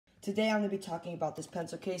Today I'm going to be talking about this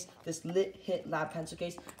pencil case, this Lihit Lab Pencil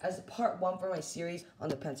Case, as part 1 for my series on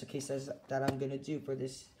the pencil cases that I'm going to do for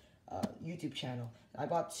this YouTube channel. I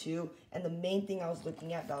bought 2, and the main thing I was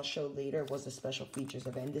looking at that I'll show later was the special features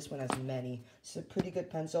of it, and this one has many. It's a pretty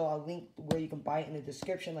good pencil. I'll link where you can buy it in the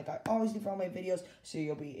description like I always do for all my videos, so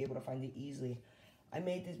you'll be able to find it easily. I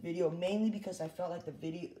made this video mainly because I felt like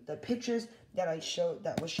the pictures that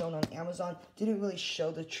was shown on Amazon didn't really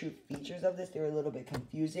show the true features of this. They were a little bit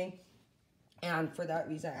confusing. And for that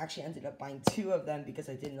reason, I actually ended up buying 2 of them because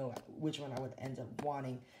I didn't know which one I would end up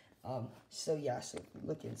wanting. So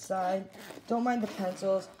look inside. Don't mind the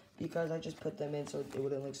pencils because I just put them in so it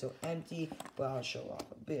wouldn't look so empty. But I'll show off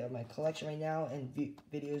a bit of my collection right now and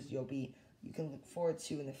videos you can look forward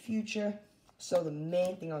to in the future. So the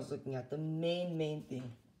main thing I was looking at, the main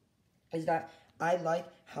thing, is that I like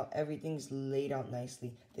how everything's laid out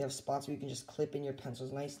nicely. They have spots where you can just clip in your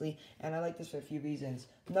pencils nicely, and I like this for a few reasons.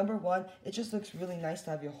 Number 1, it just looks really nice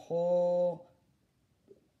to have all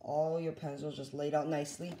your pencils just laid out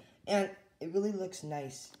nicely, and it really looks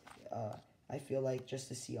nice. I feel like just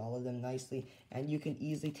to see all of them nicely, and you can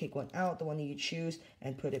easily take one out, the one that you choose,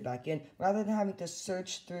 and put it back in, rather than having to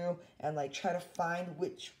search through and like try to find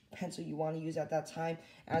which pencil you want to use at that time.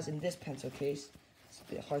 As in this pencil case, it's a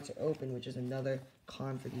bit hard to open, which is another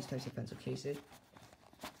con for these types of pencil cases.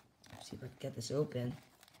 Let's see if I can get this open.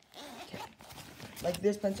 Okay. Like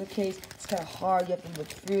this pencil case, it's kind of hard. You have to look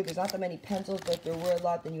through. There's not that many pencils, but if there were a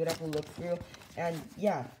lot, then you would have to look through. And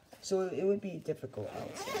yeah, so it would be difficult, I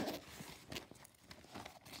would say.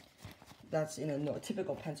 That's in a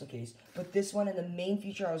typical pencil case. But this one, and the main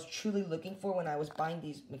feature I was truly looking for when I was buying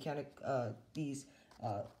these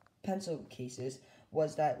pencil cases,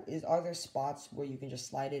 are there spots where you can just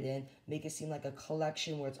slide it in, make it seem like a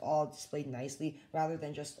collection where it's all displayed nicely, rather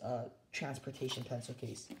than just a transportation pencil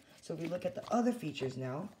case. So if we look at the other features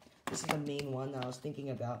now, this is the main one that I was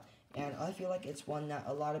thinking about, and I feel like it's one that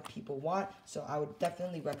a lot of people want, so I would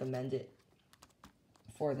definitely recommend it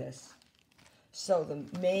for this. So the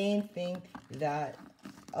main thing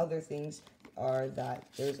other things are that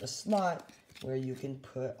there's a slot where you can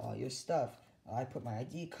put all your stuff. I put my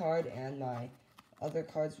ID card and my other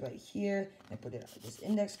cards right here. I put this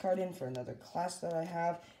index card in for another class that I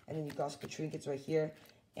have, and then you can also put trinkets right here.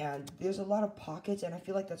 And there's a lot of pockets, and I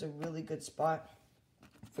feel like that's a really good spot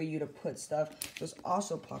for you to put stuff. There's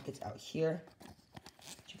also pockets out here.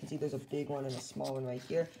 As you can see, there's a big one and a small one right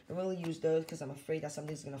here. I really use those because I'm afraid that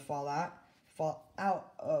something's gonna fall out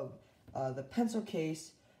of the pencil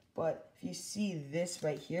case. But if you see this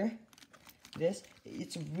right here, it's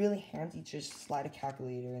really handy to just slide a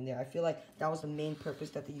calculator in there. I feel like that was the main purpose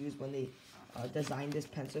that they used when they designed this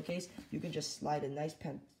pencil case. You can just slide a nice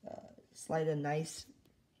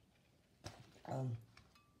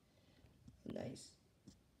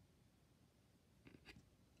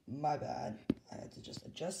my bad, I had to just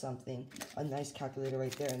adjust something, a nice calculator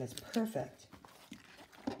right there, and it's perfect.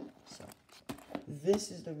 So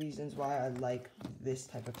this is the reasons why I like this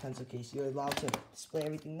type of pencil case. You're allowed to display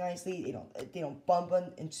everything nicely. They don't bump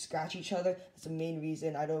and scratch each other. That's the main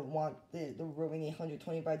reason. I don't want the ruining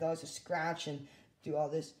 $125 to scratch and do all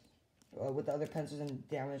this with the other pencils and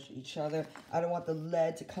damage each other. I don't want the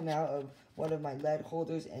lead to come out of one of my lead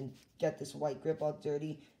holders and get this white grip all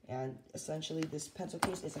dirty. And essentially, this pencil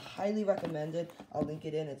case is highly recommended. I'll link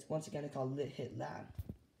it in. It's once again called Lihit Lab.